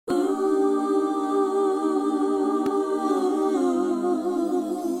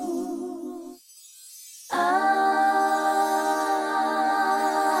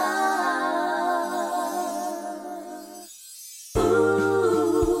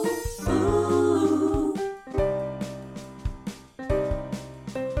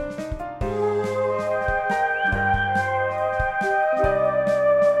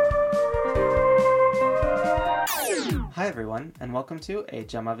welcome to A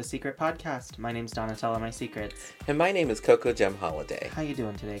Gem of a Secret podcast. My name's Donatella My Secrets. And my name is Coco Gem Holiday. How you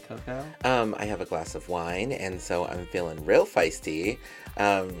doing today, Coco? I have a glass of wine, and so I'm feeling real feisty.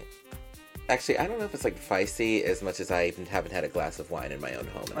 Actually, I don't know if it's like feisty as much as I even haven't had a glass of wine in my own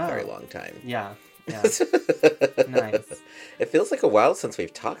home in a very long time. Yeah. Nice. It feels like a while since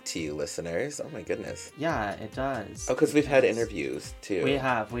we've talked to you, listeners. Oh my goodness. Yeah, it does. Oh, because we've had interviews too.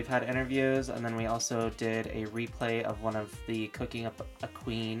 We've had interviews, and then we also did a replay of one of the Cooking Up a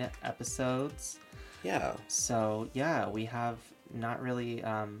Queen episodes. Yeah. So, yeah, we have not really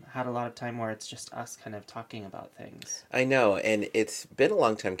had a lot of time where it's just us kind of talking about things. I know, and it's been a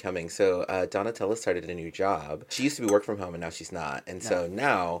long time coming. So Donatella started a new job. She used to be work from home, and now she's not. And so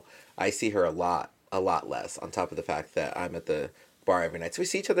now I see her a lot less, on top of the fact that I'm at the bar every night. So we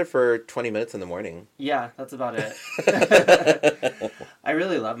see each other for 20 minutes in the morning. Yeah, that's about it. I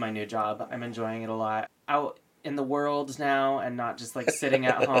really love my new job. I'm enjoying it a lot. Out in the world now and not just like sitting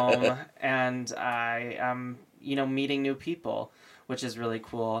at home. And I am, meeting new people, which is really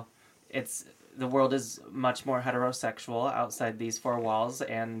cool. The world is much more heterosexual outside these four walls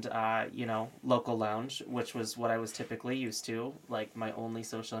and, local lounge, which was what I was typically used to, like my only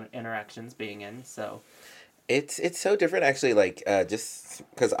social interactions being in, so. It's so different, actually, like, just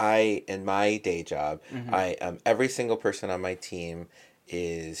because in my day job, every single person on my team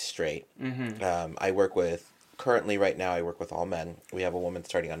is straight. Currently right now, I work with all men. We have a woman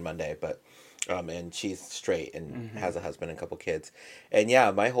starting on Monday, but and she's straight and has a husband and a couple kids. And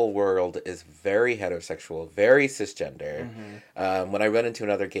yeah, my whole world is very heterosexual, very cisgender. When I run into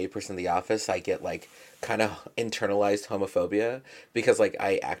another gay person in the office, I get like kind of internalized homophobia because like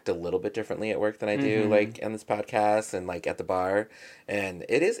I act a little bit differently at work than I do like in this podcast and like at the bar. And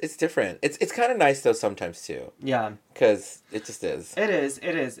it's different. It's kind of nice though sometimes too. Yeah. Because it just is. It is.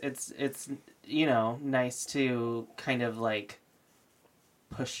 It's nice to kind of like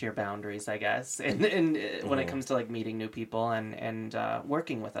push your boundaries, I guess, and when it comes to like meeting new people and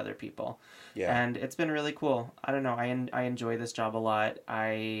working with other people. Yeah. And it's been really cool. I don't know. I enjoy this job a lot.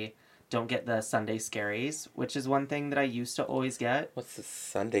 I don't get the Sunday scaries, which is one thing that I used to always get. What's the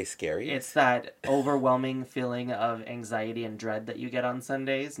Sunday scaries? It's that overwhelming feeling of anxiety and dread that you get on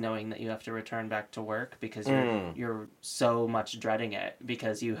Sundays, knowing that you have to return back to work because you're so much dreading it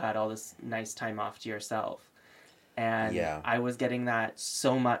because you had all this nice time off to yourself. And I was getting that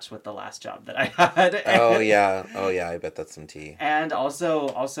so much with the last job that I had. Oh yeah, I bet that's some tea. And also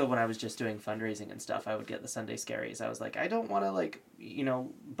when I was just doing fundraising and stuff, I would get the Sunday scaries. I was like, I don't want to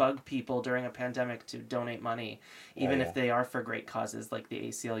bug people during a pandemic to donate money, even if they are for great causes like the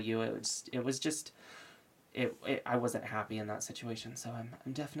ACLU. I wasn't happy in that situation, so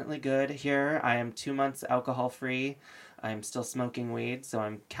I'm definitely good here. I am 2 months alcohol free. I'm still smoking weed, so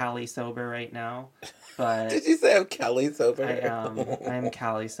I'm Cali sober right now. But did you say I'm Cali sober? I am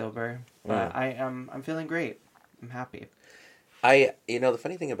Cali sober, but I'm feeling great. I'm happy. The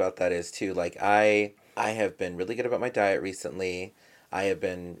funny thing about that is too, like I have been really good about my diet recently. I have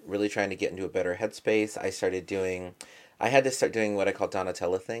been really trying to get into a better headspace. I had to start doing what I call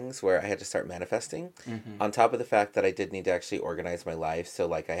Donatella things, where I had to start manifesting. On top of the fact that I did need to actually organize my life. So,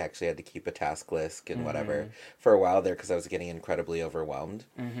 like, I actually had to keep a task list and whatever for a while there because I was getting incredibly overwhelmed.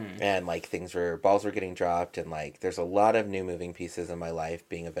 And, like, balls were getting dropped. And, like, there's a lot of new moving pieces in my life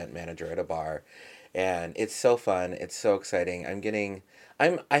being event manager at a bar. And it's so fun. It's so exciting.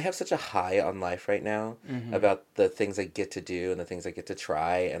 I have such a high on life right now about the things I get to do and the things I get to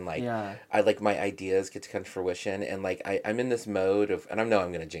try. And like, I like my ideas get to come to fruition. And like, I'm in this mode of, and I know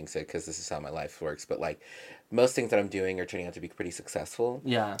I'm going to jinx it because this is how my life works, but like most things that I'm doing are turning out to be pretty successful.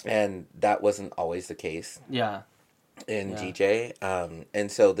 Yeah. And that wasn't always the case. Yeah. In GJ.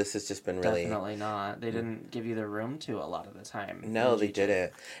 And so this has just been really... Definitely not. They didn't give you the room to a lot of the time. No, they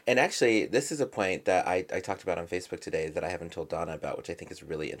didn't. And actually, this is a point that I talked about on Facebook today that I haven't told Donna about, which I think is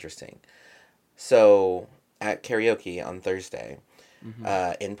really interesting. So, at karaoke on Thursday,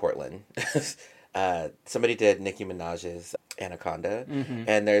 in Portland, somebody did Nicki Minaj's Anaconda,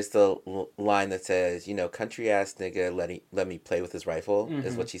 and there's the line that says, country ass nigga let me play with his rifle,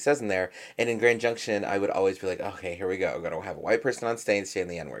 is what she says in there. And in Grand Junction, I would always be like, okay, here we go. We're gonna have a white person on stage saying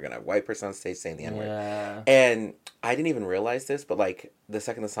the N-word. We're gonna have a white person on stage saying the N-word. Yeah. And I didn't even realize this, but like the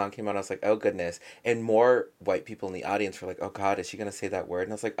second the song came out, I was like, oh goodness. And more white people in the audience were like, oh God, is she gonna say that word?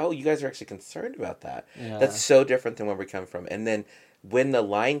 And I was like, oh, you guys are actually concerned about that. Yeah. That's so different than where we come from. And then when the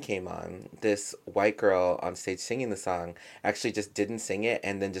line came on, this white girl on stage singing the song actually just didn't sing it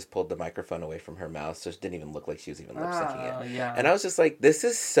and then just pulled the microphone away from her mouth, so it didn't even look like she was even lip syncing it. Yeah. And I was just like, this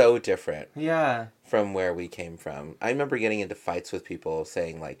is so different. Yeah. From where we came from. I remember getting into fights with people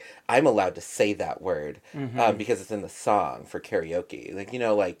saying, like, I'm allowed to say that word because it's in the song for karaoke. Like, you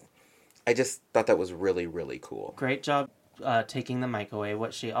know, like, I just thought that was really, really cool. Great job taking the mic away.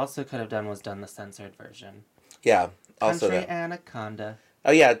 What she also could have done was done the censored version. Yeah. Also Country Anaconda.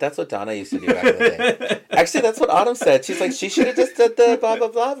 Oh, yeah, that's what Donna used to do back in the day. Actually, that's what Autumn said. She's like, she should have just did the blah, blah,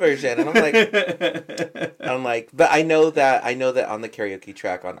 blah version. And I'm like, but I know that on the karaoke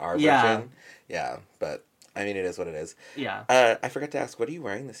track on our version. Yeah, but I mean, it is what it is. Yeah. I forgot to ask, what are you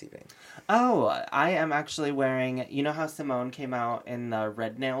wearing this evening? Oh, I am actually wearing, you know how Simone came out in the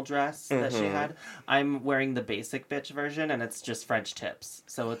red nail dress that she had? I'm wearing the basic bitch version, and it's just French tips.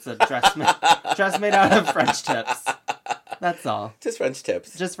 So it's a dress made out of French tips. That's all. Just French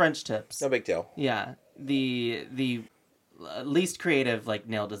tips. Just French tips. No big deal. Yeah. The least creative, like,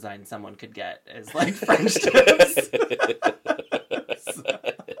 nail design someone could get is, like, French tips.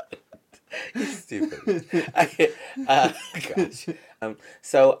 You're stupid. Gosh.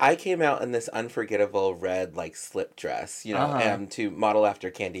 So I came out in this unforgettable red, like, slip dress, you know, to model after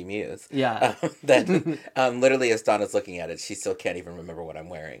Candy Muse. Yeah. That literally, as Donna's looking at it, she still can't even remember what I'm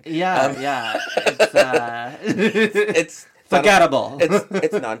wearing. Yeah, yeah. It's forgettable.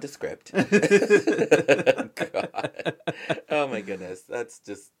 It's nondescript. God. Oh my goodness. That's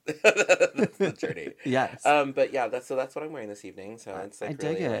just that's the journey. Yes. But yeah, that's what I'm wearing this evening. So it's like I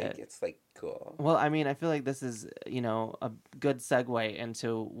really dig like it. it's like cool. Well, I mean, I feel like this is, you know, a good segue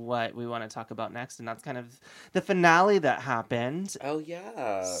into what we want to talk about next, and that's kind of the finale that happened. Oh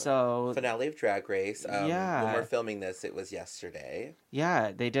yeah. So finale of Drag Race. yeah. When we're filming this, it was yesterday.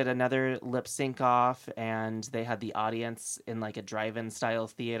 Yeah, they did another lip sync off, and they had the audience in like a drive-in style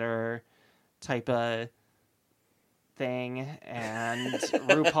theater type of thing, and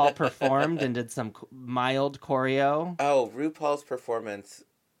RuPaul performed and did some mild choreo. Oh, RuPaul's performance.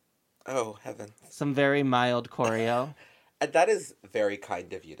 Oh, heavens. Some very mild choreo. That is very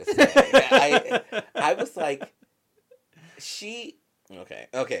kind of you to say. I was like,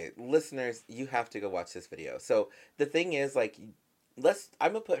 Okay, listeners, you have to go watch this video. So the thing is, like,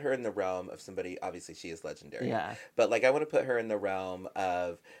 I'm gonna put her in the realm of somebody. Obviously, she is legendary. Yeah. But like, I want to put her in the realm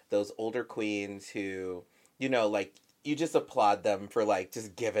of those older queens who, you know, like, you just applaud them for like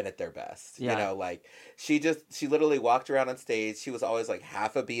just giving it their best. Yeah. You know, like she literally walked around on stage. She was always like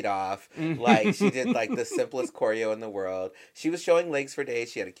half a beat off. Like she did like the simplest choreo in the world. She was showing legs for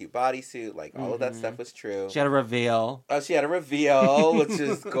days. She had a cute bodysuit. Like all of that stuff was true. She had a reveal. Oh, she had a reveal, which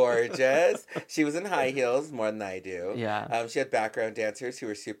is gorgeous. She was in high heels more than I do. Yeah. She had background dancers who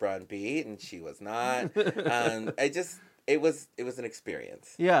were super on beat, and she was not. It was an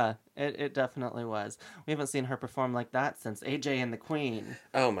experience. Yeah, it definitely was. We haven't seen her perform like that since AJ and the Queen.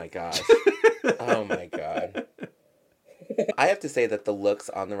 Oh my gosh. Oh my god. I have to say that the looks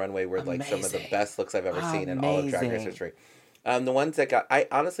on the runway were like some of the best looks I've ever seen in all of Drag Race history. The ones that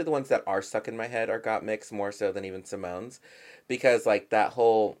the ones that are stuck in my head are Got Mixed more so than even Simone's, because like that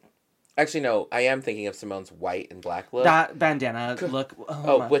whole. Actually, no. I am thinking of Simone's white and black look. That bandana look.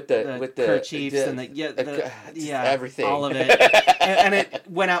 With the kerchiefs and everything, all of it, and it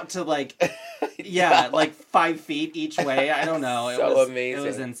went out to like, like 5 feet each way. I don't know. It was amazing. It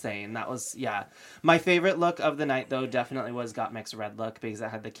was insane. That was My favorite look of the night though definitely was Got Mixed red look, because it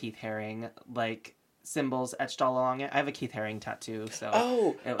had the Keith Haring like symbols etched all along it. I have a Keith Haring tattoo,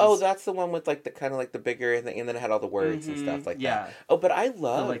 so that's the one with like the kind of like the bigger and then it had all the words and stuff like that. Oh, but I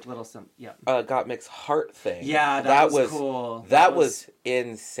love like little Got Mixed heart thing. Yeah, that was cool. That was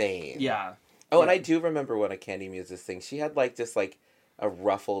insane. Yeah. Oh, and I do remember one of Candy Muse's thing. She had like just like a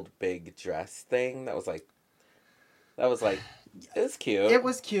ruffled big dress thing that was like it was cute. It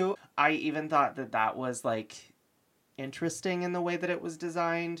was cute. I even thought that was like interesting in the way that it was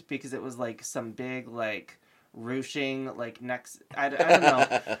designed, because it was like some big like ruching like next I don't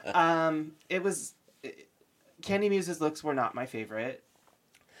know. Candy Muse's looks were not my favorite.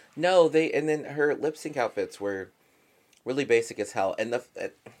 No, and then her lip sync outfits were really basic as hell. And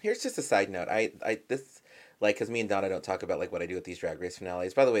here's just a side note. This like, because me and Donna don't talk about like what I do with these Drag Race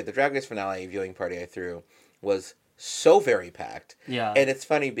finales. By the way, the Drag Race finale viewing party I threw was so very packed. Yeah. And it's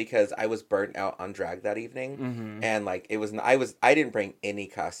funny because I was burnt out on drag that evening. And like I didn't bring any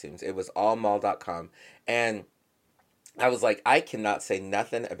costumes. It was all mall.com. And I was like, I cannot say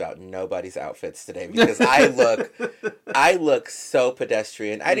nothing about nobody's outfits today because I look so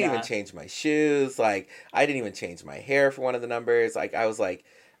pedestrian. I didn't even change my shoes. Like I didn't even change my hair for one of the numbers. Like I was like,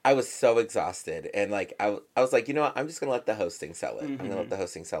 I was so exhausted, and like I was like, you know what, I'm just gonna let the hosting sell it. I'm gonna let Mm-hmm. the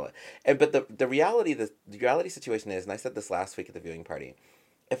hosting sell it. And but the reality situation is, and I said this last week at the viewing party,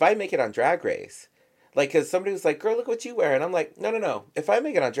 if I make it on Drag Race, like, because somebody was like, girl, look what you wear, and I'm like, no, no, no. If I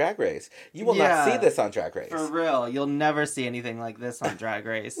make it on Drag Race, you will not see Yeah, this on Drag for Race. real. You'll never see anything like this on Drag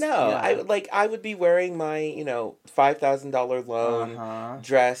Race. No, Yeah. I would be wearing my $5,000 Uh loan huh.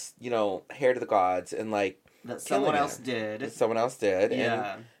 dress, hair to the gods, and like That someone killing else it. did. That someone else did,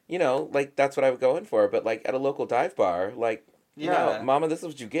 and Yeah. like that's what I would go in for. But like at a local dive bar, like no, Yeah. Mama, this is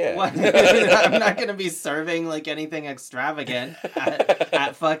what you get. What? I'm not gonna be serving like anything extravagant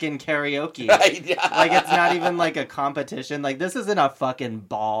at fucking karaoke. Like it's not even like a competition. Like this isn't a fucking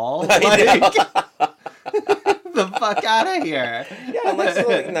ball. Like the fuck out of here. Yeah, unless you're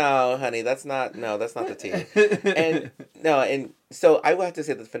like, no, honey, that's not the tea. And no, and so I will have to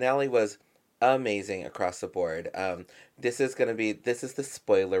say the finale was amazing across the board. This is the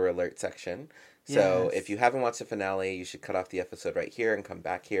spoiler alert section. So Yes. if you haven't watched the finale, you should cut off the episode right here and come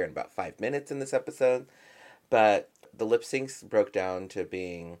back here in about 5 minutes in this episode. But the lip syncs broke down to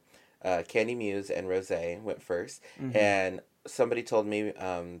being Candy Muse and Rose went 1st, Mm-hmm. and somebody told me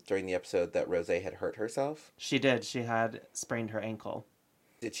during the episode that Rose had hurt herself. She did. She had sprained her ankle.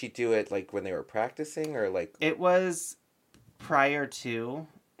 Did she do it like when they were practicing, or like? It was prior to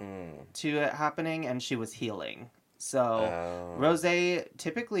Mm. it happening, and she was healing. So Oh. Rose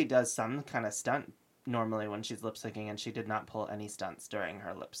typically does some kind of stunt normally when she's lip syncing, and she did not pull any stunts during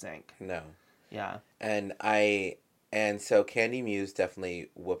her lip sync. No. Yeah. And so Candy Muse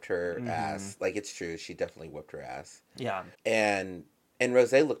definitely whooped her Mhm. ass. Like, it's true, she definitely whooped her ass. Yeah. And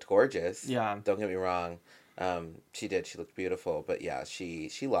Rose looked gorgeous. Yeah. Don't get me wrong. She did. She looked beautiful. But yeah,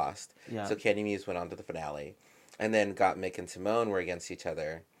 she lost. Yeah. So Candy Muse went on to the finale. And then Gottmik and Simone were against each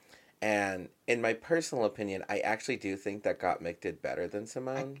other. And in my personal opinion, I actually do think that Gottmik did better than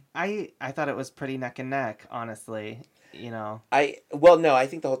Simone. I thought it was pretty neck and neck, honestly. No, I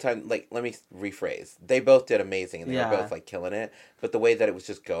think the whole time, like, let me rephrase. They both did amazing, and they were both, like, killing it. But the way that it was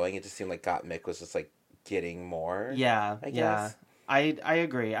just going, it just seemed like Gottmik was just, like, getting more. Yeah, I guess. I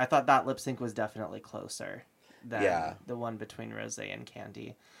agree. I thought that lip sync was definitely closer than Yeah. the one between Rose and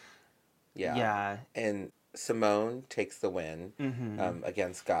Candy. Yeah. Yeah. And Simone takes the win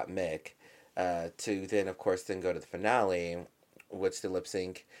against Gottmik to then, of course, go to the finale, which the lip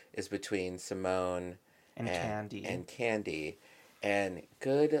sync is between Simone and Candy. And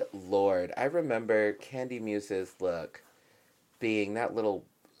good Lord, I remember Candy Muse's look being that little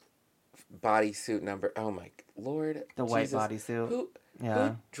bodysuit number. Oh my Lord. The white bodysuit. Who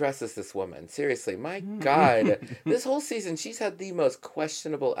Yeah. dresses this woman? Seriously, my God. This whole season, she's had the most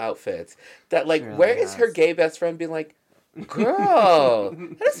questionable outfits. That, like, Really where is her gay best friend being like, girl,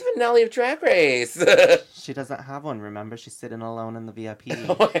 that is the finale of Drag Race. She doesn't have one, remember? She's sitting alone in the VIP.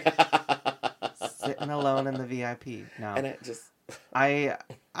 Oh, yeah. Sitting alone in the VIP. No. And it just... I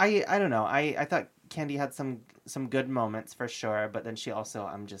don't know. I thought Candy had some good moments for sure, but then she also,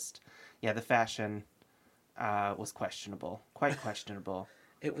 the fashion was questionable. Quite questionable.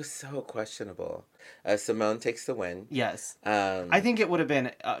 It was so questionable. Simone takes the win. Yes. I think it would have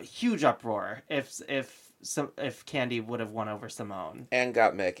been a huge uproar if Candy would have won over Simone. And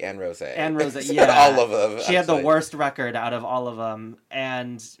Gottmik and Rose. And Rose, yeah. All of them. She had the worst record out of all of them,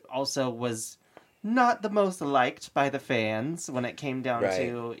 and also was not the most liked by the fans when it came down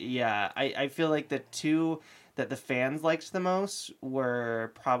to... Yeah, I feel like the two that the fans liked the most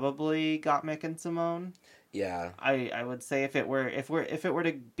were probably Gottmik and Simone. Yeah. I would say if it were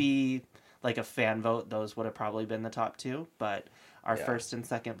to be like a fan vote, those would have probably been the top two. But our first and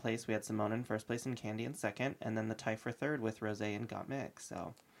second place, we had Simone in first place and Candy in second, and then the tie for third with Rose and Gottmik.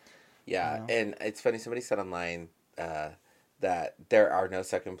 So yeah, and it's funny. Somebody said online that there are no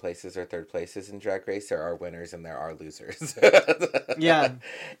second places or third places in Drag Race. There are winners and there are losers. Yeah.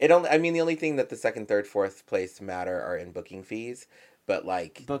 The only thing that the second, third, fourth place matter are in booking fees. But,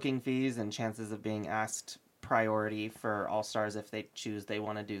 like... Booking fees and chances of being asked priority for All-Stars if they choose they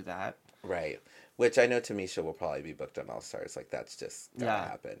want to do that. Right. Which I know Tamisha will probably be booked on All-Stars. Like, that's just gonna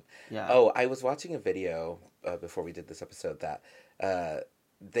happen. Yeah. Oh, I was watching a video before we did this episode that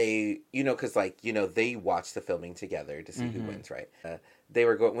they... because, they watch the filming together to see who wins, right? They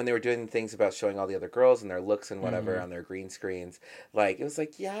were when they were doing things about showing all the other girls and their looks and whatever on their green screens. Like, it was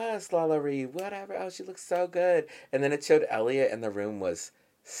like, yes, Lala Ree, whatever. Oh, she looks so good. And then it showed Elliot and the room was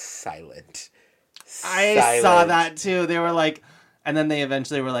silent. I saw that too. They were like, and then they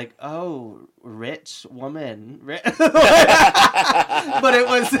eventually were like, oh, rich woman. But it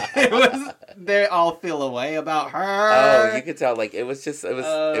was, they all feel away about her. Oh, you could tell, like, it was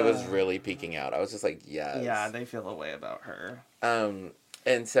really peeking out. I was just like, yes. Yeah, they feel away about her.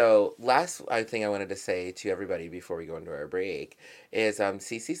 And so, last thing I wanted to say to everybody before we go into our break is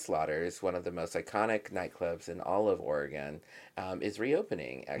CC Slaughter's, one of the most iconic nightclubs in all of Oregon, is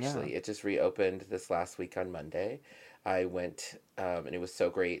reopening, Yeah. actually. It just reopened this last week on Monday. I went, and it was so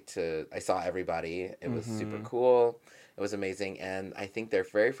great I saw everybody. It was super Mm-hmm. cool. It was amazing. And I think their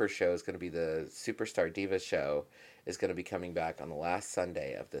very first show is going to be the Superstar Diva show, is going to be coming back on the last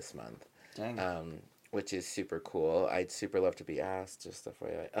Sunday of this month. Dang. Um, which is super cool. I'd super love to be asked, just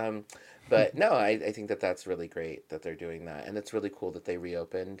FYI. But no, I think that that's really great that they're doing that, and it's really cool that they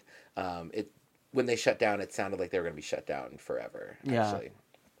reopened. It When they shut down, it sounded like they were going to be shut down forever. Yeah. Actually,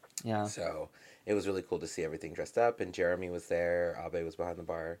 Yeah. so it was really cool to see everything dressed up, and Jeremy was there. Abe was behind the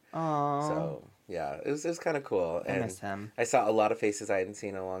bar. Oh, So yeah, it was kind of cool, I and miss him. I saw a lot of faces I hadn't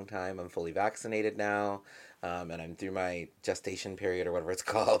seen in a long time. I'm fully vaccinated now, and I'm through my gestation period or whatever it's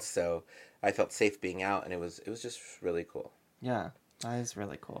called. So I felt safe being out, and it was just really cool. Yeah, that is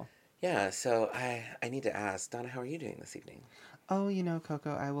really cool. Yeah, so I need to ask Donna, how are you doing this evening? Oh,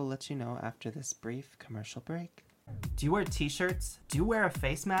 Coco, I will let you know after this brief commercial break. Do you wear t-shirts? Do you wear a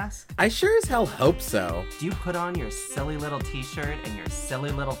face mask? I sure as hell hope so. Do you put on your silly little t-shirt and your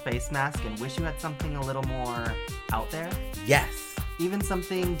silly little face mask and wish you had something a little more out there? Yes. Even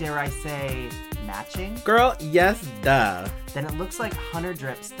something, dare I say, matching? Girl, yes, duh. Then it looks like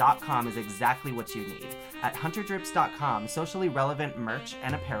HunterDrips.com is exactly what you need. At HunterDrips.com, socially relevant merch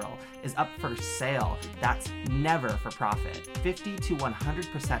and apparel is up for sale. That's never for profit. 50 to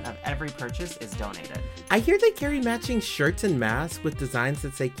 100% of every purchase is donated. I hear they carry matching shirts and masks with designs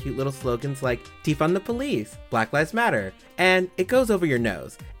that say cute little slogans like defund the police, Black Lives Matter, and it goes over your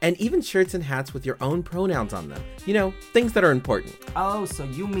nose. And even shirts and hats with your own pronouns on them. You know, things that are important. Oh, so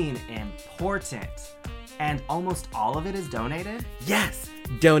you mean important. And almost all of it is donated? Yes,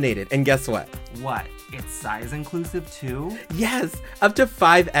 donated. And guess what? What? It's size inclusive too? Yes, up to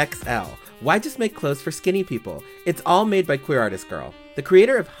 5XL. Why just make clothes for skinny people? It's all made by Queer Artist Girl. The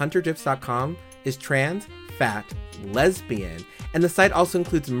creator of HunterDrips.com is trans, fat, lesbian, and the site also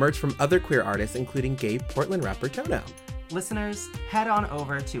includes merch from other queer artists, including gay Portland rapper Tono. Listeners, head on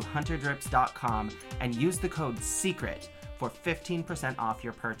over to HunterDrips.com and use the code SECRET for 15% off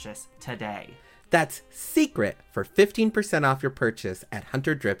your purchase today. That's SECRET for 15% off your purchase at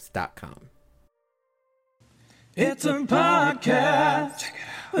HunterDrips.com. It's a podcast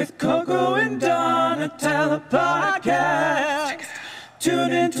with Coco and Donna. Tell a podcast.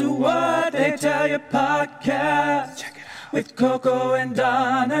 Tune into what they tell you podcast. With Coco and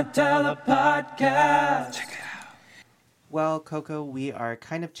Donna. Tell a podcast. Well, Coco, we are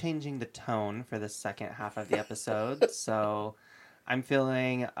kind of changing the tone for the second half of the episode, so I'm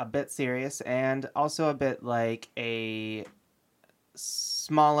feeling a bit serious and also a bit like a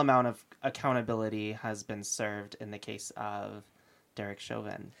small amount of accountability has been served in the case of Derek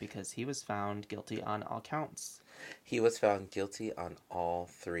Chauvin because he was found guilty on all counts. He was found guilty on all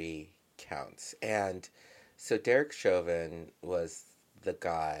 3 counts. And so Derek Chauvin was the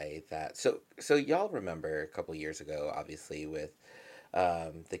guy that... So y'all remember a couple years ago, obviously, with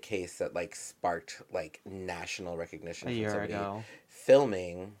the case that, like, sparked, like, national recognition A from year somebody ago.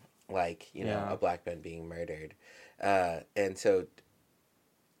 filming, like, Yeah. a black man being murdered. And so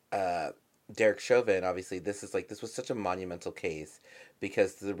Derek Chauvin, obviously, this was such a monumental case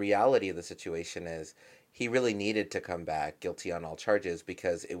because the reality of the situation is he really needed to come back guilty on all charges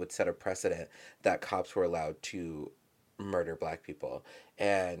because it would set a precedent that cops were allowed to murder black people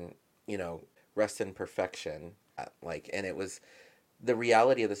and, rest in perfection. And it was, the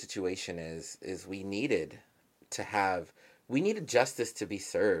reality of the situation is we needed justice to be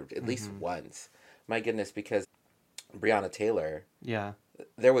served at least once. My goodness, because Breonna Taylor, Yeah.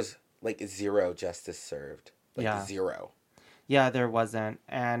 there was like zero justice served. Like Yeah. zero. Yeah, there wasn't.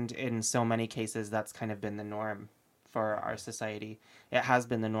 And in so many cases, that's kind of been the norm for our society. It has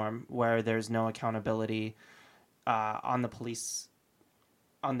been the norm where there's no accountability on the police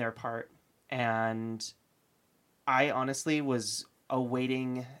on their part. And I honestly was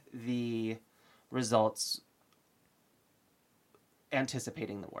awaiting the results,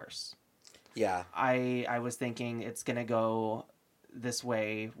 anticipating the worst. Yeah. I was thinking it's going to go this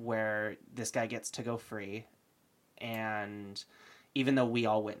way where this guy gets to go free. And even though we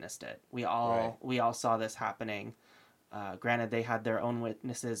all witnessed it, we all saw this happening. Granted, they had their own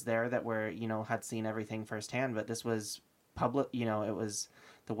witnesses there that were, had seen everything firsthand, but this was public, it was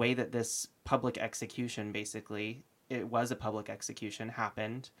the way that this public execution, basically, it was a public execution,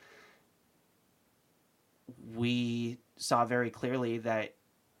 happened. We saw very clearly that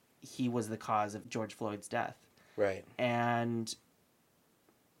he was the cause of George Floyd's death. Right. And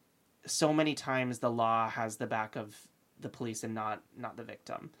so many times the law has the back of the police and not the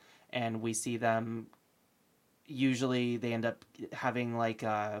victim. And we see them, usually they end up having like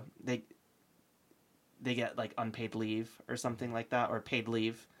they get like unpaid leave or something like that, or paid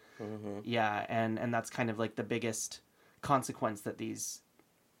leave. Mm-hmm. Yeah, and that's kind of like the biggest consequence that these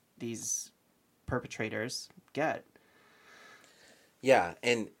perpetrators get. Yeah,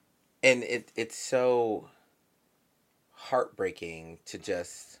 and it's so heartbreaking to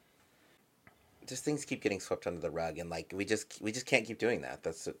just things keep getting swept under the rug, and like we just can't keep doing that.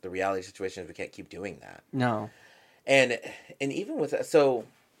 That's the reality situation, is we can't keep doing that. No. And even with that, so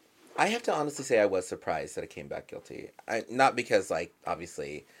I have to honestly say I was surprised that it came back guilty. Not because, like,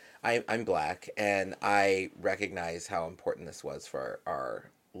 obviously I'm Black, and I recognize how important this was for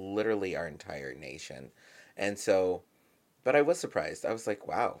literally our entire nation. And so, but I was surprised. I was like,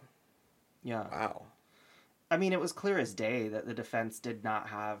 wow. Yeah. Wow. I mean, it was clear as day that the defense did not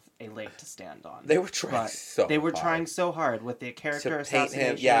have a leg to stand on. They were trying trying so hard with the character to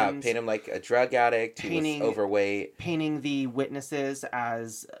assassinations. paint him like a drug addict who was overweight. Painting the witnesses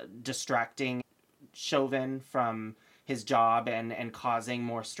as distracting Chauvin from his job and causing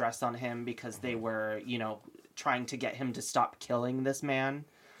more stress on him because they were, trying to get him to stop killing this man.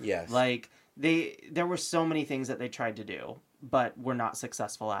 Yes. Like, there were so many things that they tried to do, but were not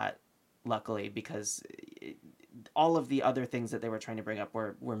successful at, luckily, because all of the other things that they were trying to bring up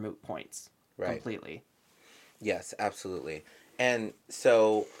were moot points. Right. Completely. Yes, absolutely. And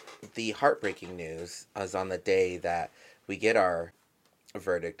so the heartbreaking news is on the day that we get our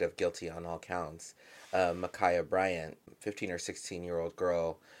verdict of guilty on all counts. Ma'Khia Bryant, 15 or 16-year-old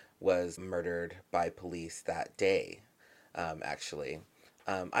girl, was murdered by police that day, actually.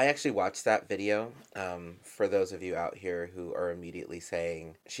 I actually watched that video. For those of you out here who are immediately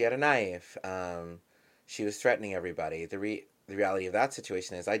saying, she had a knife, she was threatening everybody. The reality of that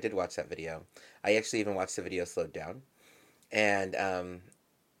situation is I did watch that video. I actually even watched the video slowed down. And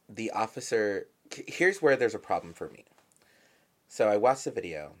the officer, here's where there's a problem for me. So I watched the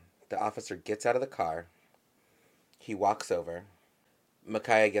video. The officer gets out of the car. He walks over.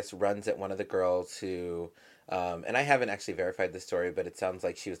 Ma'Khia, I guess, runs at one of the girls who, and I haven't actually verified the story, but it sounds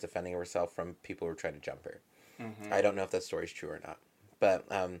like she was defending herself from people who were trying to jump her. Mm-hmm. I don't know if that story's true or not. But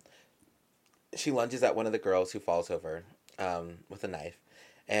she lunges at one of the girls who falls over with a knife,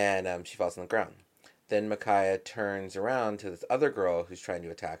 and she falls on the ground. Then Ma'Khia turns around to this other girl who's trying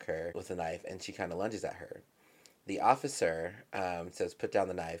to attack her with a knife, and she kind of lunges at her. The officer says, put down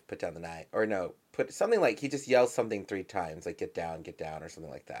the knife, or no, put something like, he just yells something 3 times, like get down, or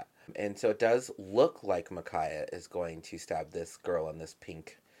something like that. And so it does look like Ma'Khia is going to stab this girl in this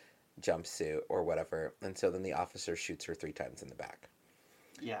pink jumpsuit or whatever. And so then the officer shoots her 3 times in the back.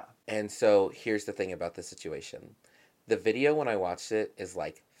 Yeah. And so here's the thing about the situation. The video, when I watched it, is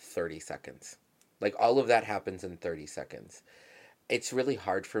like 30 seconds. Like, all of that happens in 30 seconds. It's really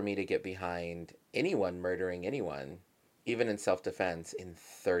hard for me to get behind anyone murdering anyone, even in self-defense, in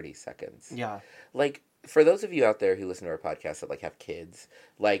 30 seconds. Yeah. Like, for those of you out there who listen to our podcast that, like, have kids,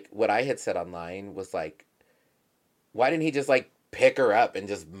 like, what I had said online was, like, why didn't he just, like, pick her up and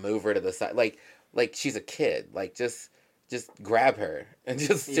just move her to the side? Like she's a kid. Like, just grab her. And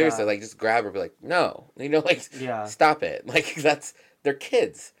just, seriously, like, just grab her. Be like, no. Stop it. Like, they're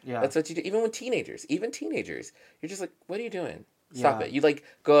kids. Yeah. That's what you do. Even teenagers, you're just like, what are you doing? Stop it. You, like,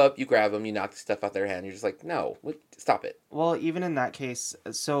 go up, you grab them, you knock the stuff out their hand. You're just like, no, stop it. Well, even in that case,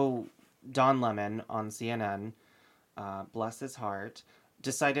 so Don Lemon on CNN, bless his heart,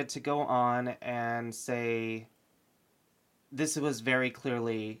 decided to go on and say this was very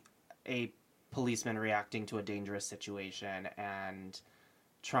clearly a policeman reacting to a dangerous situation and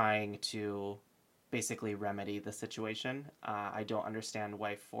trying to basically remedy the situation. I don't understand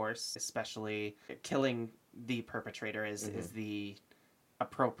why force, especially killing the perpetrator, is the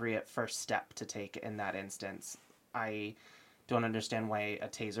appropriate first step to take in that instance. I don't understand why a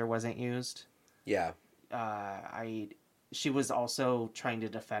taser wasn't used. Yeah. She was also trying to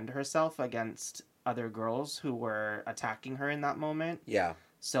defend herself against other girls who were attacking her in that moment. Yeah.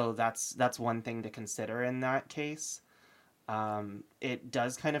 So that's one thing to consider in that case. It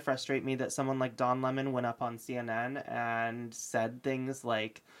does kind of frustrate me that someone like Don Lemon went up on CNN and said things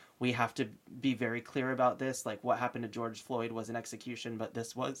like, we have to be very clear about this. Like, what happened to George Floyd was an execution, but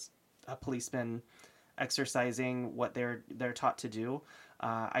this was a policeman exercising what they're taught to do.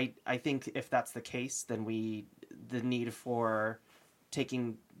 I think if that's the case, then the need for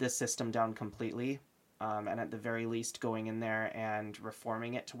taking this system down completely, and at the very least going in there and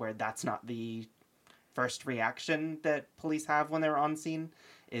reforming it to where that's not the first reaction that police have when they're on scene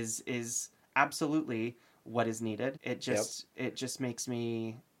is absolutely what is needed. It just makes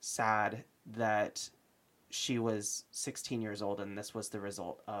me sad that she was 16 years old, and this was the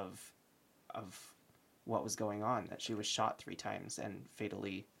result of what was going on, that she was shot 3 times and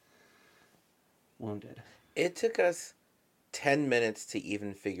fatally wounded. It took us 10 minutes to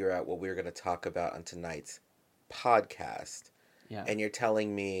even figure out what we were going to talk about on tonight's podcast. Yeah. And you're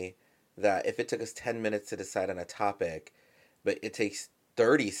telling me that if it took us 10 minutes to decide on a topic, but it takes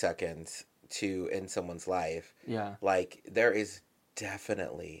 30 seconds to end someone's life, Yeah. like, there is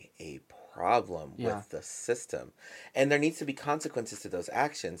definitely a problem Yeah. with the system. And there needs to be consequences to those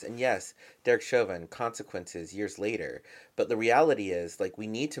actions. And yes, Derek Chauvin, consequences years later. But the reality is, like, we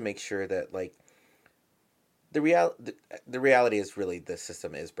need to make sure that, like, the reality is really the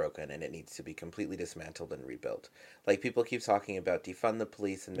system is broken and it needs to be completely dismantled and rebuilt. Like, people keep talking about defund the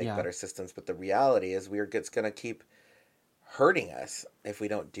police and make Yeah. better systems, but the reality is it's going to keep hurting us if we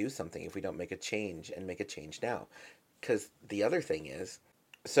don't do something, if we don't make a change and make a change now. Because the other thing is,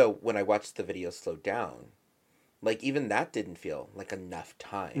 so when I watched the video slow down, like, even that didn't feel like enough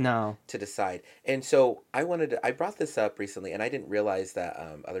time No. to decide. And so I brought this up recently, and I didn't realize that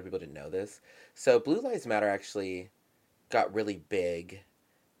other people didn't know this. So Blue Lives Matter actually got really big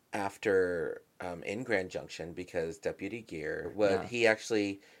after in Grand Junction, because Deputy Gear, he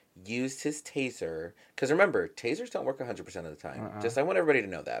actually used his taser. Because remember, tasers don't work 100% of the time. Just, I want everybody to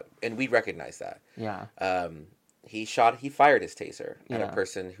know that. And we recognize that. Yeah. He fired his taser at Yeah. a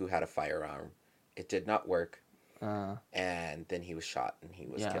person who had a firearm. It did not work. Uh, And then he was shot and he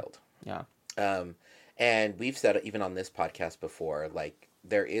was Yeah. killed. yeah. And we've said it even on this podcast before, like,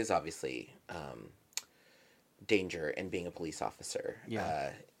 there is obviously danger in being a police officer.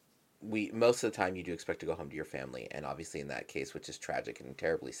 Yeah. Most of the time you do expect to go home to your family, and obviously in that case, which is tragic and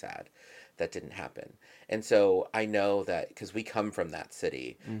terribly sad, that didn't happen. And so I know that because we come from that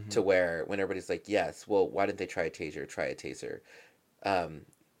city to where when everybody's like, yes, well, why didn't they try a taser?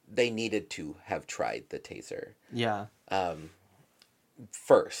 They needed to have tried the taser Yeah.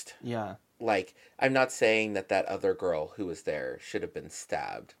 first. Yeah. Like, I'm not saying that other girl who was there should have been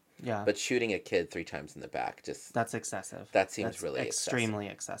stabbed, Yeah. but shooting a kid 3 times in the back, That's excessive. that seems That's really extremely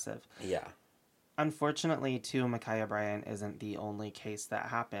excessive. Yeah. Unfortunately, too, Micaiah Bryant isn't the only case that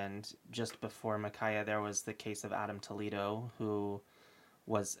happened. Just before Micaiah, there was the case of Adam Toledo, who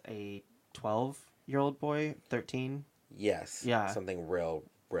was a 12-year-old boy, 13. Yes. Yeah. Something real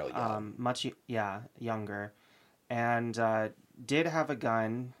young. Younger, and did have a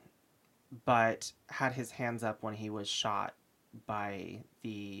gun, but had his hands up when he was shot by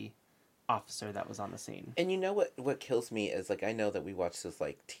the officer that was on the scene. And you know what kills me is, like, I know that we watch those,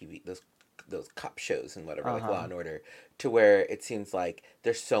 like, TV, those cop shows and whatever, like Law and Order, to where it seems like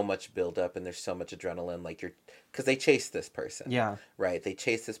there's so much buildup and there's so much adrenaline, like, because they chased this person. Yeah. Right? They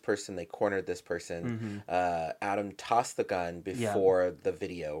chased this person, they cornered this person. Adam tossed the gun before the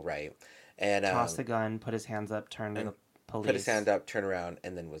video, right? And Tossed the gun, put his hands up, turned to the police. Put his hand up, turned around,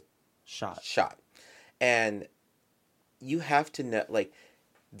 and then was shot. And you have to know, like,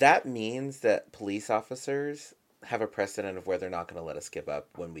 that means that police officers have a precedent of where they're not going to let us give up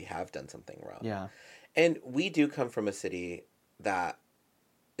when we have done something wrong. Yeah. And we do come from a city that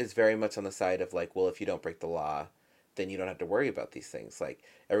is very much on the side of, like, well, if you don't break the law, then you don't have to worry about these things. Like,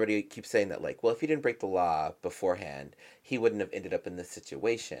 everybody keeps saying that, like, well, if he didn't break the law beforehand, he wouldn't have ended up in this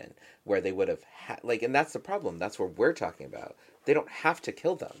situation where they would have like, and that's the problem. That's what we're talking about. They don't have to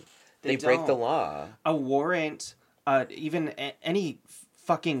kill them. They break the law. A warrant, even any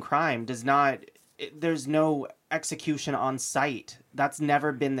fucking crime does not, there's no execution on site. That's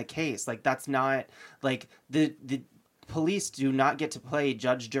never been the case. Like, that's not, like, the police do not get to play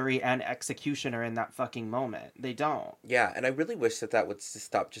judge, jury, and executioner in that fucking moment. They don't. Yeah, and I really wish that would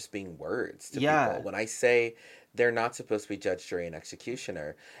stop just being words to people. When I say they're not supposed to be judge, jury, and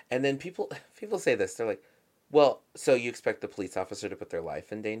executioner, and then people say this, they're like, well, so you expect the police officer to put their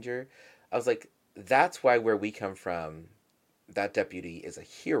life in danger? I was like, that's why where we come from, that deputy is a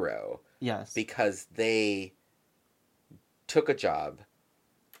hero. Yes. Because they took a job.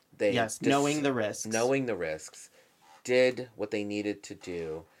 Knowing the risks. Did what they needed to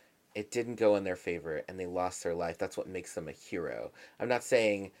do. It didn't go in their favor, and they lost their life. That's what makes them a hero. I'm not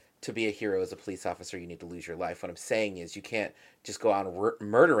saying to be a hero as a police officer, you need to lose your life. What I'm saying is you can't just go on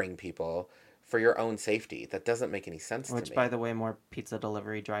murdering people for your own safety. That doesn't make any sense to me. Which, by the way, more pizza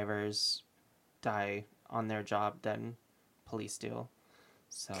delivery drivers die on their job than police do.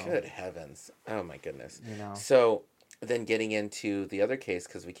 So good heavens. Oh, my goodness. You know. So then getting into the other case,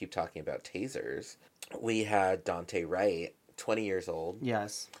 because we keep talking about tasers, we had Dante Wright, 20 years old.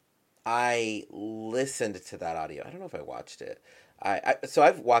 Yes. I listened to that audio. I don't know if I watched it. So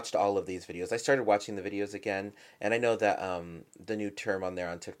I've watched all of these videos. I started watching the videos again, and I know that the new term on there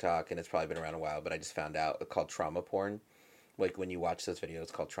on TikTok, and it's probably been around a while, but I just found out, called trauma porn. Like when you watch those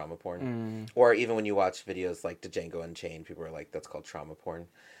videos, called trauma porn, or even when you watch videos like Django Unchained, people are like, "That's called trauma porn,"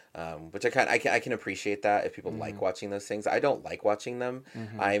 which I can appreciate that if people like watching those things. I don't like watching them.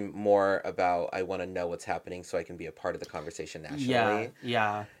 I'm more about, I want to know what's happening so I can be a part of the conversation nationally.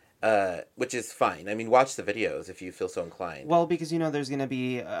 Yeah. Which is fine. I mean, watch the videos if you feel so inclined. Well, because, you know, there's going to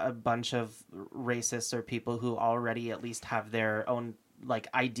be a bunch of racists or people who already at least have their own, like,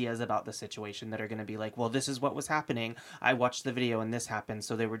 ideas about the situation that are going to be like, well, this is what was happening. I watched the video and this happened,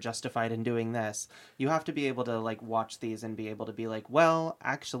 so they were justified in doing this. You have to be able to, like, watch these and be able to be like, well,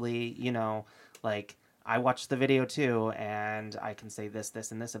 actually, you know, like, I watched the video too, and I can say this,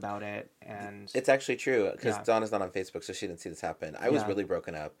 this, and this about it. And it's actually true, because Yeah. Donna's not on Facebook, so she didn't see this happen. I was really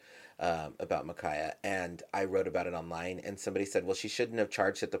broken up about Micaiah, and I wrote about it online, and somebody said, well, she shouldn't have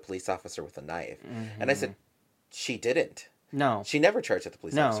charged at the police officer with a knife. And I said, she didn't. No. She never charged at the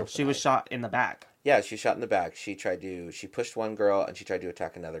police officer No, with a she was knife. shot in the back. Yeah, she shot in the back. She pushed one girl, and she tried to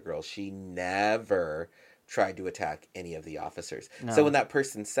attack another girl. She never tried to attack any of the officers. No. So when that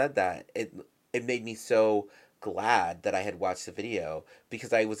person said that, it made me so glad that I had watched the video,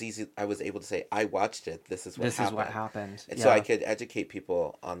 because I was able to say, I watched it. This is what happened. And so I could educate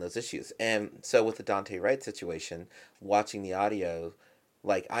people on those issues. And so with the Dante Wright situation, watching the audio,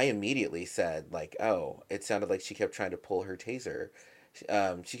 like, I immediately said, like, oh, it sounded like she kept trying to pull her taser.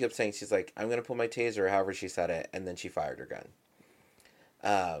 She kept saying, she's like, I'm going to pull my taser, however she said it, and then she fired her gun.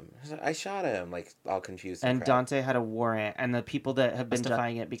 I shot him, like, all confused. And Dante had a warrant, and the people that have been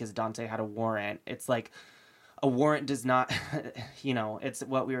justifying it because Dante had a warrant, it's like, a warrant does not, you know, it's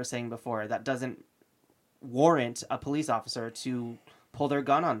what we were saying before, that doesn't warrant a police officer to pull their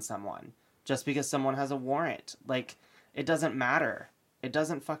gun on someone just because someone has a warrant. Like, it doesn't matter. It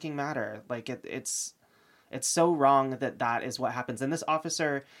doesn't fucking matter. Like, it's so wrong that is what happens. And this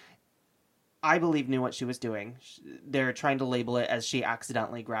officer, I believe, knew what she was doing. They're trying to label it as she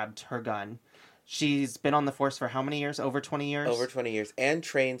accidentally grabbed her gun. She's been on the force for how many years? Over 20 years? Over 20 years, and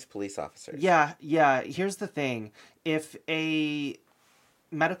trains police officers. Yeah. Here's the thing. If a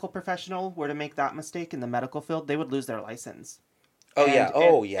medical professional were to make that mistake in the medical field, they would lose their license.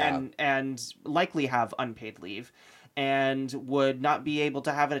 And likely have unpaid leave, and would not be able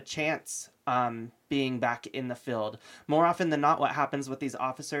to have a chance being back in the field. More often than not, what happens with these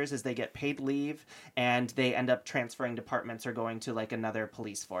officers is they get paid leave and they end up transferring departments or going to, like, another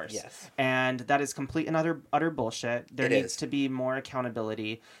police force. Yes. And that is complete and utter bullshit. There needs to be more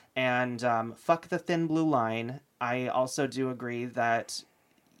accountability. And fuck the thin blue line. I also do agree that,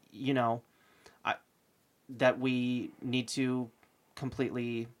 you know, that we need to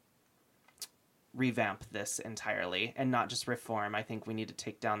completely revamp this entirely and not just reform. I think we need to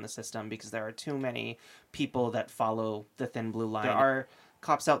take down the system because there are too many people that follow the thin blue line. There are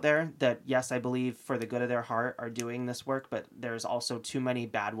cops out there that, yes, I believe for the good of their heart are doing this work, but there's also too many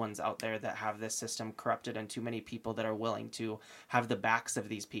bad ones out there that have this system corrupted, and too many people that are willing to have the backs of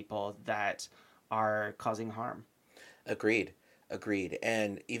these people that are causing harm. Agreed.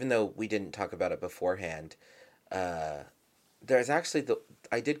 And even though we didn't talk about it beforehand, there's actually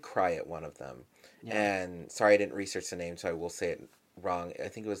I did cry at one of them. Yeah. And sorry, I didn't research the name, so I will say it wrong. I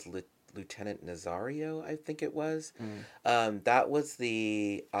think it was Lieutenant Nazario, I think it was. That was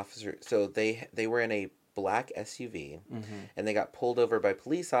the officer. So they were in a black SUV, and they got pulled over by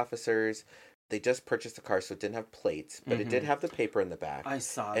police officers. They just purchased the car, so it didn't have plates, but it did have the paper in the back. I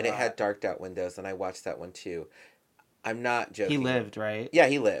saw and that. And it had darked out windows, and I watched that one too. I'm not joking. He lived, right? Yeah,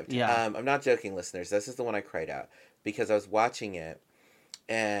 he lived. Yeah. I'm not joking, listeners. This is the one I cried out, because I was watching it,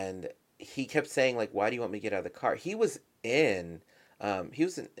 and he kept saying, like, why do you want me to get out of the car? He was in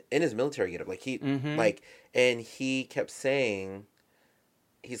his military getup. Like, and he kept saying,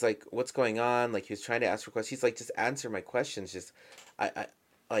 he's like, what's going on? Like, he was trying to ask for questions. He's like, just answer my questions. Just,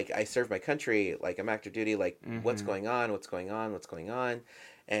 I serve my country. Like, I'm active duty. Like, what's going on?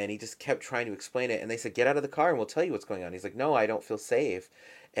 And he just kept trying to explain it. And they said, get out of the car and we'll tell you what's going on. He's like, no, I don't feel safe.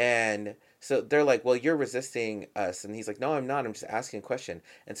 And so they're like, well, you're resisting us. And he's like, no, I'm not. I'm just asking a question.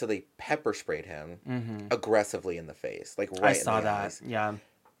 And so they pepper sprayed him aggressively in the face. Like, right in the eyes. Yeah.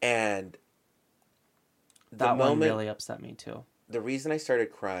 And that one really upset me too. The reason I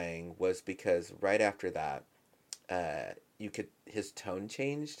started crying was because right after that, his tone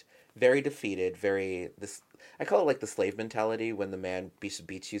changed. Very defeated, I call it like the slave mentality, when the man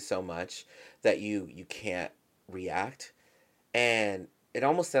beats you so much that you can't react. And it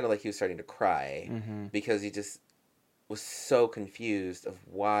almost sounded like he was starting to cry because he just was so confused of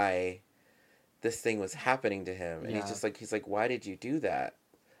why this thing was happening to him. And he's like, why did you do that?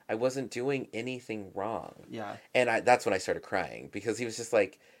 I wasn't doing anything wrong. Yeah. And that's when I started crying, because he was just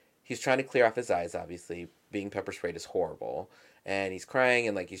like, he's trying to clear off his eyes, obviously. Being pepper sprayed is horrible. And he's crying,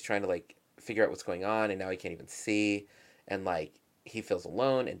 and, like, he's trying to, like, figure out what's going on, and now he can't even see. And, like, he feels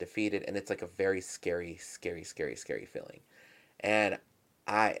alone and defeated, and it's, like, a very scary, scary, scary, scary feeling. And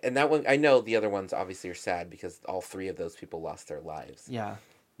that one, I know the other ones obviously are sad because all 3 of those people lost their lives. Yeah.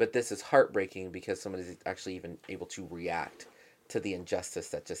 But this is heartbreaking because someone is actually even able to react to the injustice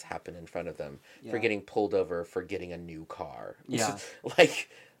that just happened in front of them, for getting pulled over for getting a new car. Yeah.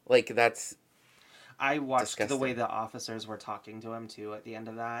 like that's... I watched disgusting. the way the officers were talking to him, too, at the end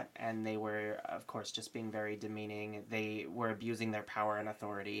of that, and they were, of course, just being very demeaning. They were abusing their power and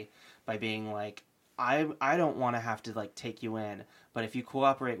authority by being like, I don't want to have to, like, take you in, but if you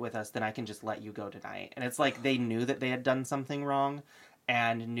cooperate with us, then I can just let you go tonight. And it's like they knew that they had done something wrong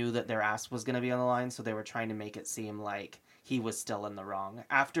and knew that their ass was going to be on the line, so they were trying to make it seem like he was still in the wrong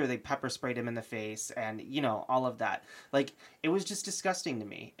after they pepper sprayed him in the face and, you know, all of that. Like, it was just disgusting to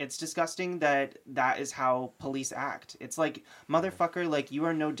me. It's disgusting that is how police act. It's like, motherfucker, like, you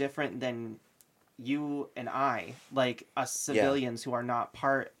are no different than you and I, like, us civilians who are not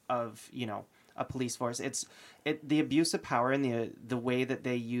part of, you know, a police force. The abuse of power and the way that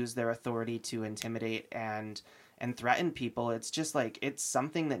they use their authority to intimidate and threaten people. It's just like, it's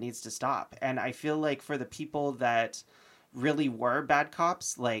something that needs to stop. And I feel like for the people that really were bad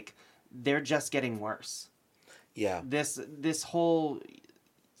cops, like, they're just getting worse. Yeah. This whole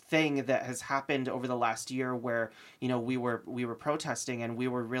thing that has happened over the last year where, you know, we were protesting and we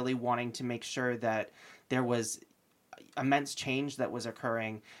were really wanting to make sure that there was immense change that was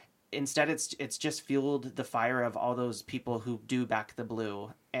occurring. Instead, it's just fueled the fire of all those people who do back the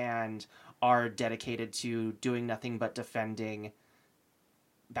blue and are dedicated to doing nothing but defending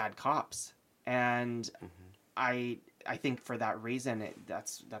bad cops. And I think for that reason,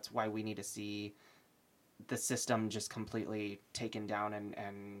 that's why we need to see the system just completely taken down,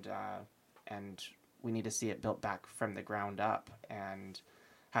 and we need to see it built back from the ground up, and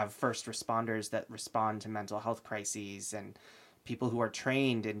have first responders that respond to mental health crises, and people who are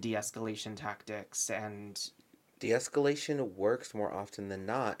trained in de-escalation tactics. And de-escalation works more often than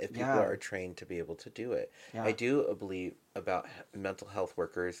not if people are trained to be able to do it. Yeah. I do believe about mental health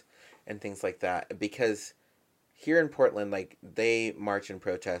workers and things like that, because here in Portland, like, they march and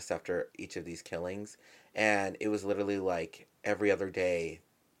protest after each of these killings, and it was literally like every other day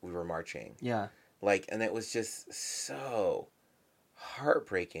we were marching. Yeah. Like, and it was just so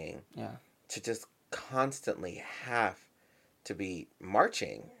heartbreaking. Yeah. To just constantly have to be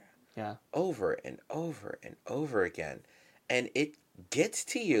marching. Yeah. Over and over and over again. And it gets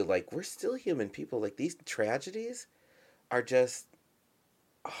to you. Like, we're still human people. Like, these tragedies are just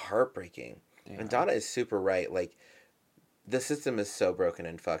heartbreaking. Yeah. And Donna is super right. Like, the system is so broken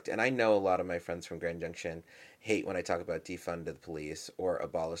and fucked. And I know a lot of my friends from Grand Junction hate when I talk about defund the police or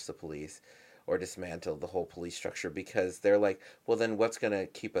abolish the police or dismantle the whole police structure, because they're like, well, then what's going to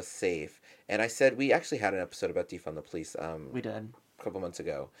keep us safe? And I said, we actually had an episode about defund the police. We did. A couple months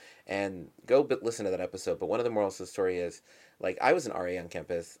ago. And go listen to that episode. But one of the morals of the story is, like, I was an RA on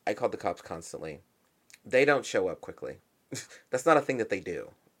campus. I called the cops constantly. They don't show up quickly. That's not a thing that they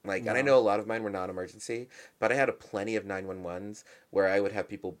do. Like, no. And I know a lot of mine were non-emergency, but I had plenty of 911s where I would have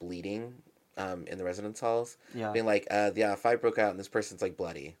people bleeding in the residence halls. Yeah. Being like, a fight broke out and this person's, like,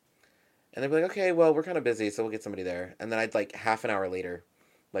 bloody. And they'd be like, okay, well, we're kind of busy, so we'll get somebody there. And then I'd, like, half an hour later,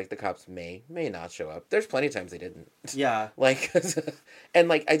 like, the cops may not show up. There's plenty of times they didn't. Yeah. Like, and,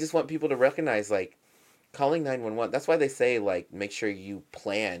 like, I just want people to recognize, like, calling 911, that's why they say, like, make sure you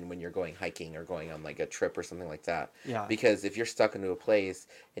plan when you're going hiking or going on, like, a trip or something like that. Yeah. Because if you're stuck into a place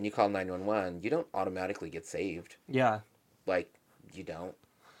and you call 911, you don't automatically get saved. Yeah. Like, you don't.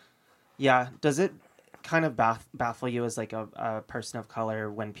 Yeah. Does it kind of baffle you as, like, a person of color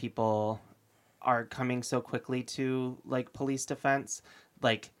when people are coming so quickly to, like, police defense?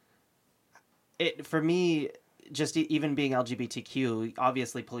 Like, it, for me, just even being LGBTQ,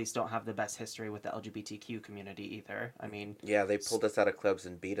 obviously police don't have the best history with the LGBTQ community either. I mean... Yeah, they pulled us out of clubs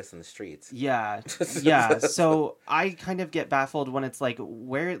and beat us in the streets. Yeah, yeah. So I kind of get baffled when it's like,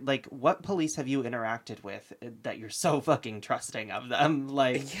 what police have you interacted with that you're so fucking trusting of them?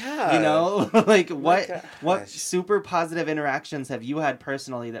 Like, yeah. You know? Like, what super positive interactions have you had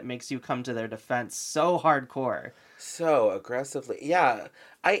personally that makes you come to their defense so hardcore? So aggressively. Yeah.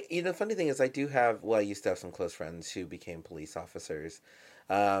 The funny thing is I used to have some close friends who became police officers.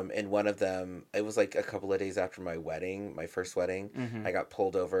 And one of them, it was like a couple of days after my wedding, my first wedding, mm-hmm. I got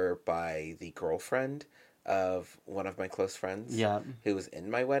pulled over by the girlfriend of one of my close friends who was in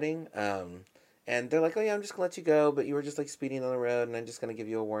my wedding. And they're like, oh yeah, I'm just gonna let you go, but you were just like speeding on the road, and I'm just gonna give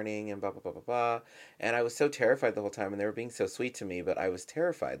you a warning, and blah blah blah blah blah. And I was so terrified the whole time, and they were being so sweet to me, but I was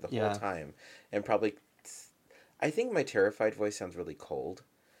terrified the whole time, and probably, I think my terrified voice sounds really cold.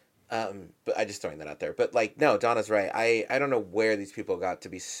 But I just throwing that out there. But like, no, Donna's right. I don't know where these people got to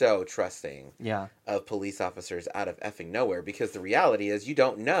be so trusting of police officers out of effing nowhere, because the reality is you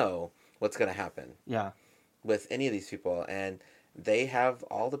don't know what's gonna happen. Yeah. With any of these people, and they have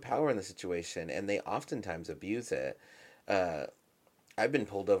all the power in the situation, and they oftentimes abuse it. I've been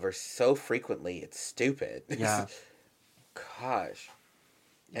pulled over so frequently, it's stupid. Yeah. Gosh.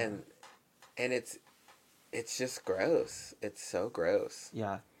 Yeah. And it's just gross. It's so gross.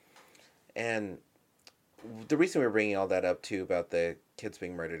 Yeah. And the reason we're bringing all that up too about the kids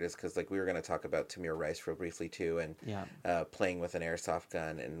being murdered is because like we were going to talk about Tamir Rice real briefly too, and playing with an airsoft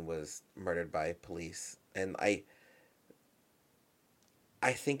gun and was murdered by police. And I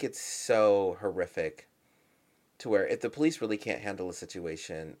think it's so horrific to where if the police really can't handle a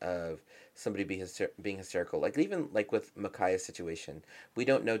situation of somebody being hysterical, like even like with Micaiah's situation, we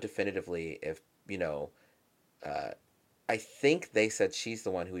don't know definitively if, you know, I think they said she's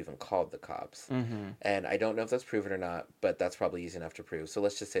the one who even called the cops. Mm-hmm. And I don't know if that's proven or not, but that's probably easy enough to prove. So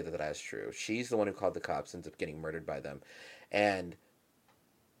let's just say that is true. She's the one who called the cops, ends up getting murdered by them. And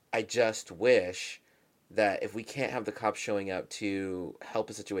I just wish that if we can't have the cops showing up to help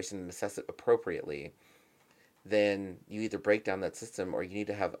a situation and assess it appropriately, then you either break down that system or you need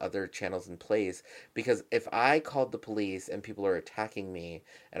to have other channels in place. Because if I called the police and people are attacking me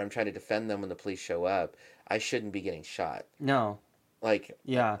and I'm trying to defend them when the police show up, I shouldn't be getting shot. No. Like,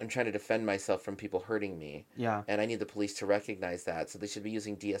 yeah, I'm trying to defend myself from people hurting me. Yeah. And I need the police to recognize that. So they should be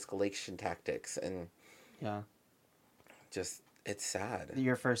using de-escalation tactics. And just, it's sad.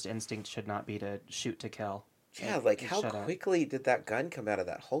 Your first instinct should not be to shoot to kill. Yeah, like how quickly did that gun come out of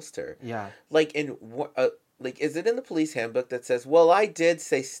that holster? Yeah. Like, like, is it in the police handbook that says, well, I did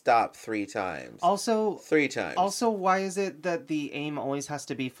say stop 3 times? Also... 3 times. Also, why is it that the aim always has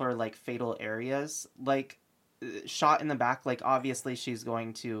to be for, like, fatal areas? Like, shot in the back, like, obviously she's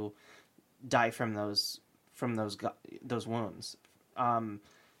going to die from those wounds.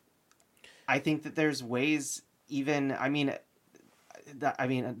 I think that there's ways even... I mean,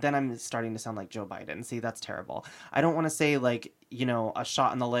 then I'm starting to sound like Joe Biden. See, that's terrible. I don't want to say, like, you know, a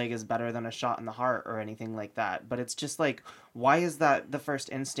shot in the leg is better than a shot in the heart or anything like that. But it's just like, why is that the first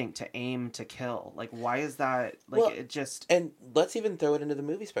instinct to aim to kill? Like, why is that, like, well, it just... And let's even throw it into the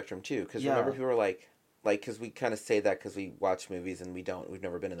movie spectrum, too. Because remember, people were like, because we kind of say that because we watch movies and we've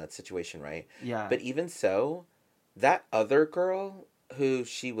never been in that situation, right? Yeah. But even so, that other girl who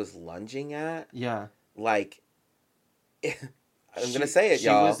she was lunging at... Yeah. Like... I'm going to say it,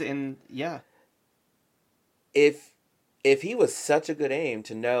 y'all. She was in... Yeah. If he was such a good aim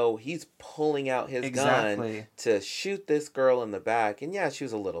to know he's pulling out his gun to shoot this girl in the back, and yeah, she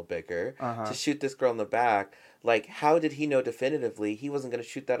was a little bigger, to shoot this girl in the back, like, how did he know definitively he wasn't going to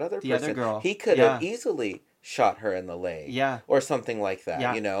shoot that other person? Other girl. He could have easily shot her in the leg. Yeah. Or something like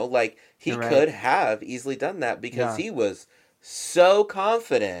that, you know? Like, he could have easily done that because he was so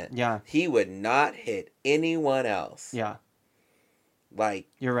confident he would not hit anyone else. Yeah. Like...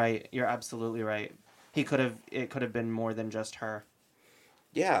 You're right. You're absolutely right. It could have been more than just her.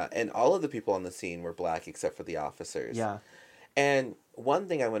 Yeah, and all of the people on the scene were black except for the officers. Yeah. And one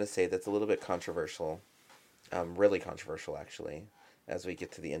thing I want to say that's a little bit controversial, really controversial actually, as we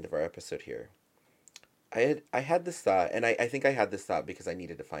get to the end of our episode here. I had this thought, and I think I had this thought because I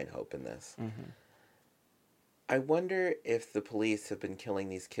needed to find hope in this. Mm-hmm. I wonder if the police have been killing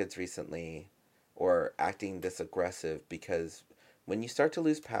these kids recently or acting this aggressive because when you start to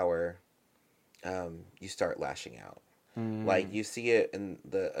lose power... you start lashing out. Like, you see it in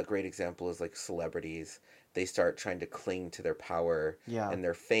a great example is, like, celebrities. They start trying to cling to their power and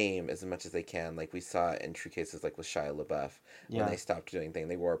their fame as much as they can. Like, we saw it in true cases, like, with Shia LaBeouf. When they stopped doing things,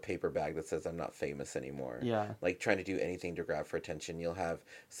 they wore a paper bag that says, I'm not famous anymore. Yeah. Like, trying to do anything to grab for attention. You'll have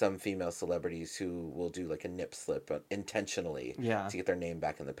some female celebrities who will do, like, a nip slip intentionally to get their name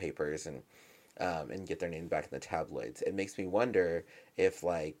back in the papers and get their name back in the tabloids. It makes me wonder if,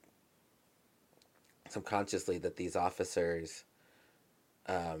 like, subconsciously that these officers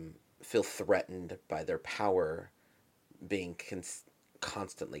feel threatened by their power being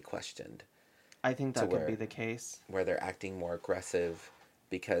constantly questioned. I think that could be the case. Where they're acting more aggressive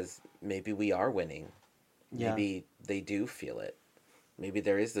because maybe we are winning. Yeah. Maybe they do feel it. Maybe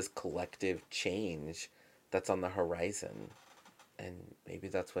there is this collective change that's on the horizon. And maybe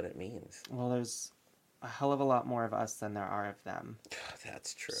that's what it means. Well, there's a hell of a lot more of us than there are of them.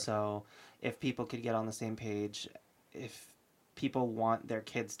 That's true. So... if people could get on the same page, if people want their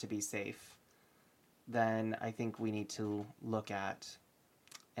kids to be safe, then I think we need to look at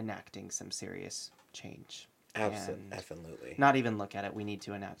enacting some serious change. Absolutely. Not even look at it. We need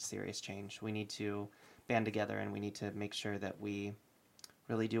to enact serious change. We need to band together, and we need to make sure that we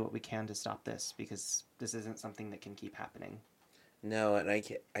really do what we can to stop this, because this isn't something that can keep happening. No, and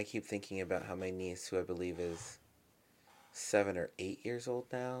I keep thinking about how my niece, who I believe is 7 or 8 years old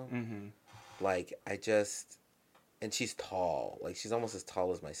now, like, and she's tall. Like, she's almost as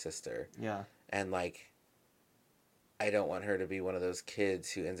tall as my sister. Yeah. And, like, I don't want her to be one of those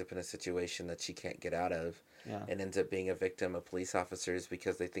kids who ends up in a situation that she can't get out of. Yeah. And ends up being a victim of police officers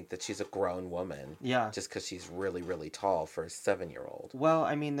because they think that she's a grown woman. Yeah. Just because she's really, really tall for a 7-year-old. Well,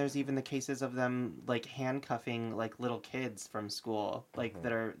 I mean, there's even the cases of them, like, handcuffing, like, little kids from school, like,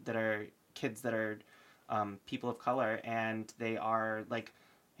 that are kids that are people of color, and they are, like,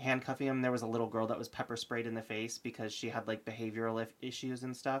 handcuffing them. There was a little girl that was pepper sprayed in the face because she had, like, behavioral issues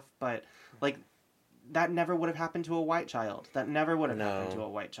and stuff, but, like, that never would have happened to a white child. That never would have happened to a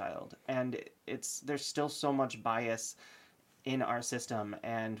white child. And there's still so much bias in our system.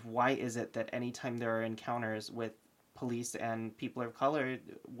 And why is it that anytime there are encounters with police and people of color,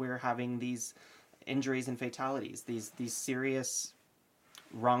 we're having these injuries and fatalities, these serious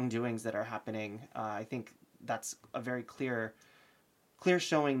wrongdoings that are happening? I think that's a very clear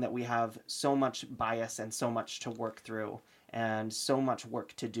showing that we have so much bias and so much to work through and so much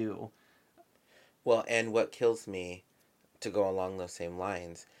work to do. Well, and what kills me, to go along those same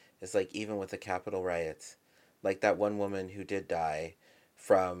lines, is, like, even with the Capitol riots, like, that one woman who did die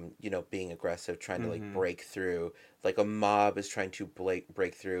from, being aggressive, trying to, like, break through. Like, a mob is trying to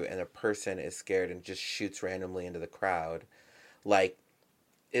break through, and a person is scared and just shoots randomly into the crowd. Like,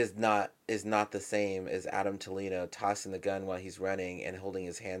 is not the same as Adam Toledo tossing the gun while he's running and holding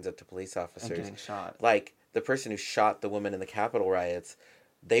his hands up to police officers. And getting shot. Like, the person who shot the woman in the Capitol riots,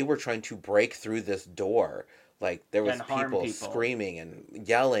 they were trying to break through this door. Like, there was people screaming and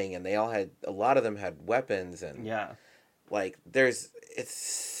yelling, and a lot of them had weapons, and like,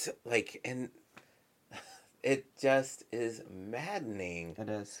 it's like, and it just is maddening. It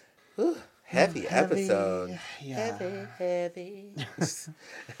is. Ooh, heavy episode. Yeah. Heavy.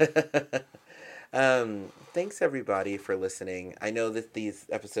 Thanks everybody for listening. I know that these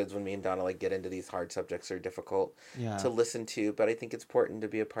episodes, when me and Donna, like, get into these hard subjects, are difficult to listen to, but I think it's important to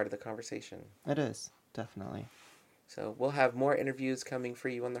be a part of the conversation. It is, definitely. So we'll have more interviews coming for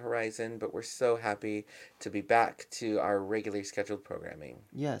you on the horizon, but we're so happy to be back to our regularly scheduled programming.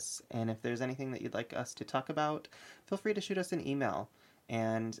 Yes, and if there's anything that you'd like us to talk about, feel free to shoot us an email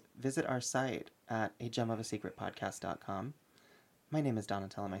and visit our site at agemofasecretpodcast.com. My name is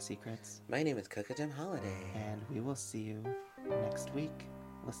Donatella My Secrets. My name is Coco Jim Holiday. And we will see you next week,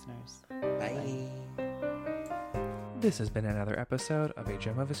 listeners. Bye. This has been another episode of A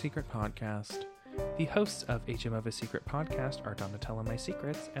Gem of a Secret podcast. The hosts of A Gem of a Secret podcast are Donatella My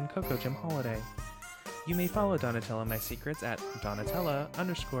Secrets and Coco Jim Holiday. You may follow Donatella My Secrets at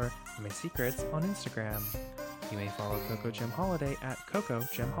Donatella_My Secrets on Instagram. You may follow Coco Jim Holiday at Coco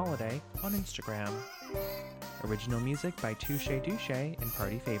Jim Holiday on Instagram. Original music by Touche Douche and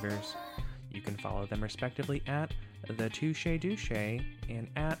Party Favors. You can follow them respectively at The Touche Douche and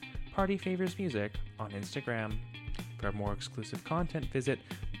at Party Favors Music on Instagram. For more exclusive content, visit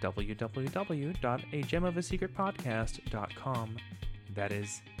www.agemofasecretpodcast.com. That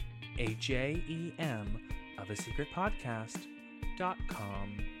is AJEM of a secret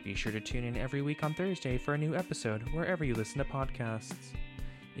podcast.com. Be sure to tune in every week on Thursday for a new episode wherever you listen to podcasts.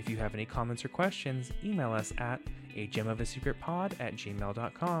 If you have any comments or questions, email us at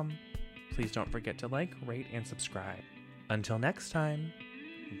agemofasecretpod@gmail.com. Please don't forget to like, rate, and subscribe. Until next time,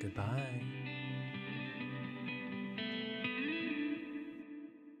 goodbye.